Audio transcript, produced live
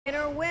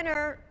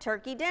winner,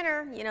 turkey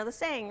dinner. You know the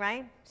saying,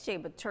 right?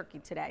 Shame of turkey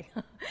today.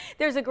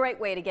 There's a great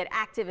way to get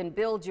active and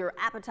build your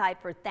appetite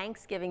for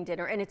Thanksgiving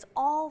dinner, and it's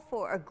all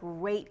for a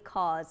great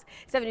cause.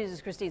 7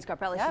 News' Christine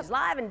Scarpelli. Yep. She's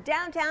live in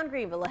downtown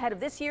Greenville ahead of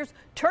this year's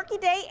Turkey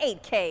Day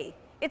 8K.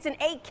 It's an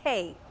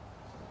 8K.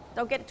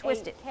 Don't get it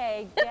twisted.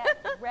 8K, get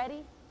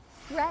ready,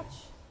 stretch,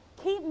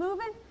 keep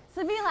moving.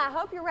 Savila, I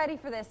hope you're ready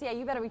for this. Yeah,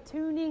 you better be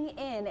tuning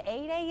in. 8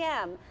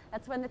 a.m.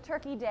 That's when the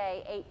Turkey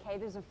Day 8K.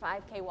 There's a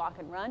 5K walk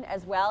and run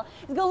as well.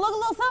 It's going to look a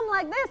little something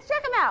like this.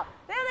 Check him out.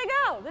 There they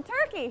go. The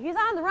turkey. He's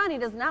on the run. He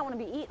does not want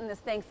to be eating this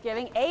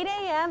Thanksgiving. 8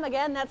 a.m.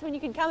 Again, that's when you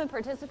can come and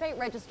participate.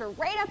 Register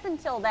right up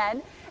until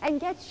then and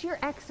get your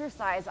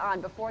exercise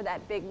on before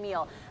that big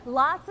meal.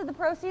 Lots of the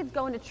proceeds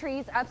going to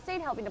Trees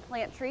Upstate, helping to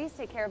plant trees,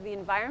 take care of the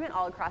environment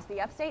all across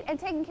the upstate, and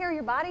taking care of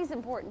your body is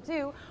important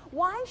too.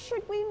 Why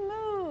should we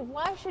move?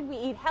 Why should we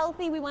eat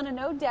healthy? We want to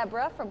know.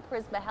 Deborah from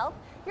Prisma Health,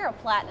 you're a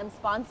platinum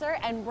sponsor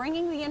and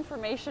bringing the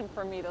information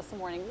for me this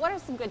morning. What are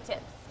some good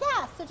tips?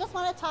 Yeah, so just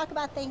want to talk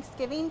about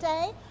Thanksgiving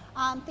Day.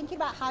 Thinking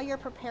about how you're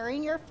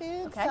preparing your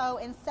food. Okay. So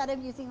instead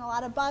of using a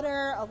lot of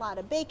butter, a lot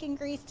of bacon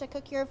grease to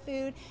cook your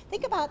food,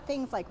 think about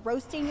things like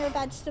roasting your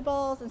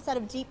vegetables. Instead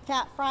of deep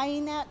fat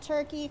frying that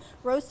turkey,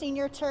 roasting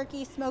your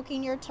turkey,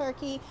 smoking your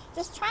turkey,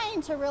 just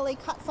trying to really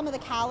cut some of the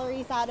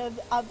calories out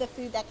of the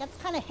food that gets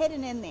kind of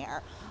hidden in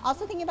there.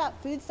 Also thinking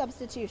about food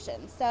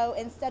substitution. So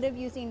instead of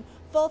using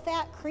full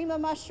fat cream of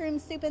mushroom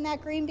soup in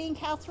that green bean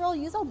casserole,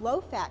 use a low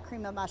fat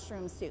cream of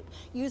mushroom soup.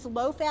 Use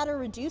low fat or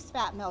reduced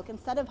fat milk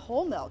instead of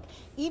whole milk.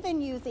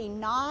 Even using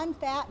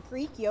non-fat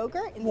Greek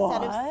yogurt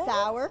instead of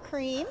sour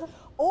cream,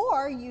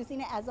 or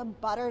using it as a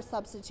butter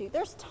substitute.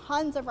 There's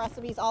tons of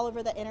recipes all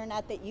over the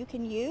internet that you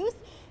can use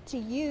to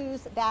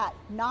use that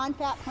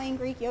non-fat plain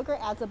Greek yogurt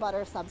as a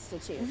butter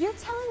substitute. You're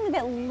telling me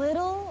that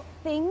little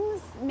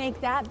things make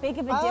that big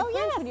of a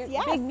difference in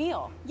your big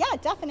meal? Yeah,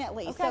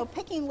 definitely. Okay. So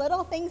picking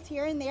little things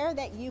here and there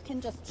that you can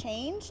just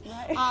change.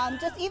 Right.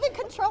 Just even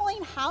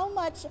controlling how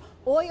much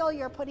oil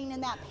you're putting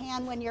in that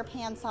pan when you're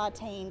pan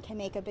sauteing can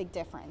make a big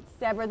difference.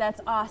 Deborah, that's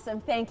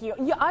awesome. Thank you.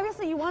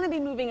 Obviously, you want to be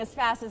moving as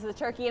fast as the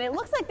turkey, and it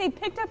looks like they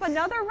picked up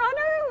another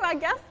runner who I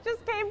guess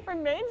just came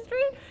from Main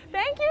Street.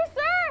 Thank you,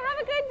 sir. Have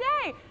a good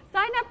day.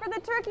 Sign up for the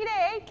Turkey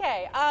Day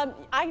 8K.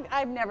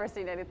 I've never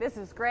seen it. This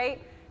is great.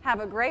 Have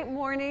a great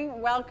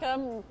morning.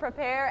 Welcome,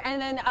 prepare,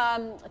 and then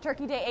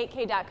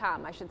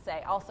turkeyday8k.com, I should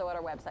say, also at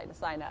our website to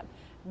sign up.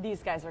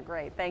 These guys are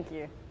great. Thank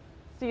you.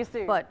 See you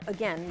soon. But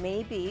again,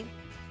 maybe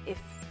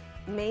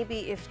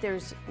if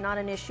there's not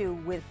an issue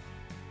with